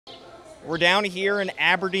We're down here in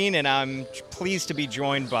Aberdeen, and I'm pleased to be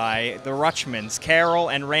joined by the Rutschmans,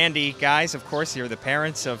 Carol and Randy. Guys, of course, you're the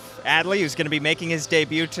parents of Adley, who's going to be making his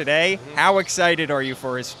debut today. How excited are you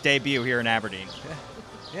for his debut here in Aberdeen?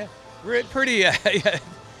 Yeah, we're pretty,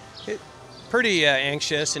 pretty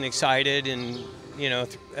anxious and excited, and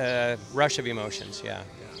rush of emotions. Yeah.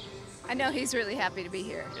 I know he's really happy to be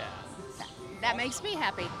here. Yeah. That makes me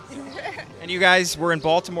happy. And you guys were in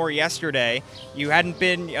Baltimore yesterday. You hadn't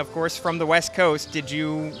been, of course, from the West Coast. Did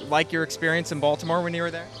you like your experience in Baltimore when you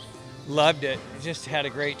were there? Loved it. Just had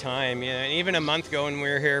a great time. And even a month ago when we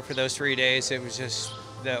were here for those 3 days, it was just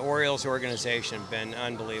the Orioles organization have been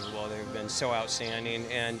unbelievable. They've been so outstanding,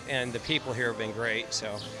 and the people here have been great.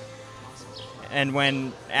 So. And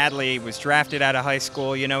when Adley was drafted out of high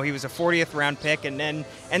school, he was a 40th round pick and then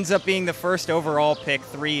ends up being the first overall pick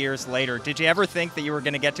 3 years later. Did you ever think that you were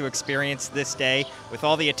going to get to experience this day with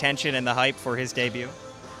all the attention and the hype for his debut?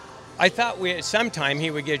 I thought sometime he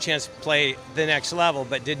would get a chance to play the next level,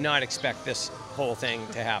 but did not expect this whole thing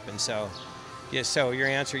to happen. So, yeah, so your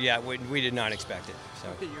answer, yeah, we did not expect it. So.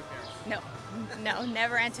 No,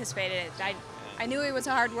 never anticipated it. I knew he was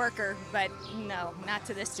a hard worker, but no, not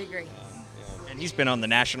to this degree. And he's been on the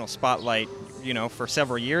national spotlight, for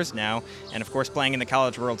several years now, and of course playing in the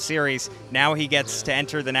College World Series. Now he gets to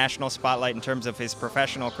enter the national spotlight in terms of his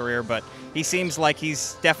professional career, but he seems like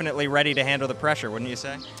he's definitely ready to handle the pressure, wouldn't you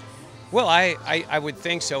say? Well, I would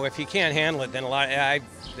think so. If he can't handle it, then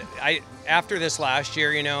after this last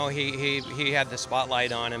year, he had the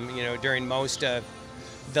spotlight on him, during most of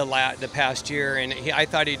the past year, and I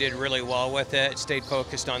thought he did really well with it. Stayed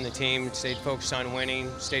focused on the team, stayed focused on winning,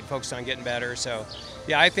 stayed focused on getting better. So,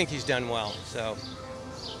 yeah, I think he's done well. So,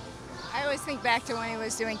 I always think back to when he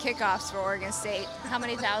was doing kickoffs for Oregon State. How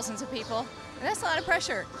many thousands of people? And that's a lot of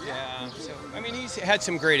pressure. Yeah. So, he's had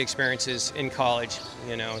some great experiences in college,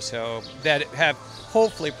 so that have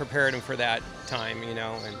hopefully prepared him for that time, and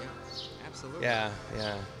Absolutely. Yeah.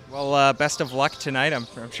 Well, best of luck tonight. I'm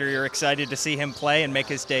sure you're excited to see him play and make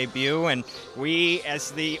his debut, and we,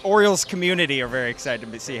 as the Orioles community, are very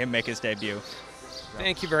excited to see him make his debut.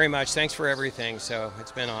 Thank you very much. Thanks for everything. So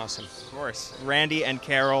it's been awesome. Of course. Randy and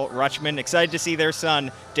Carol Rutschman, excited to see their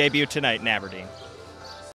son debut tonight in Aberdeen.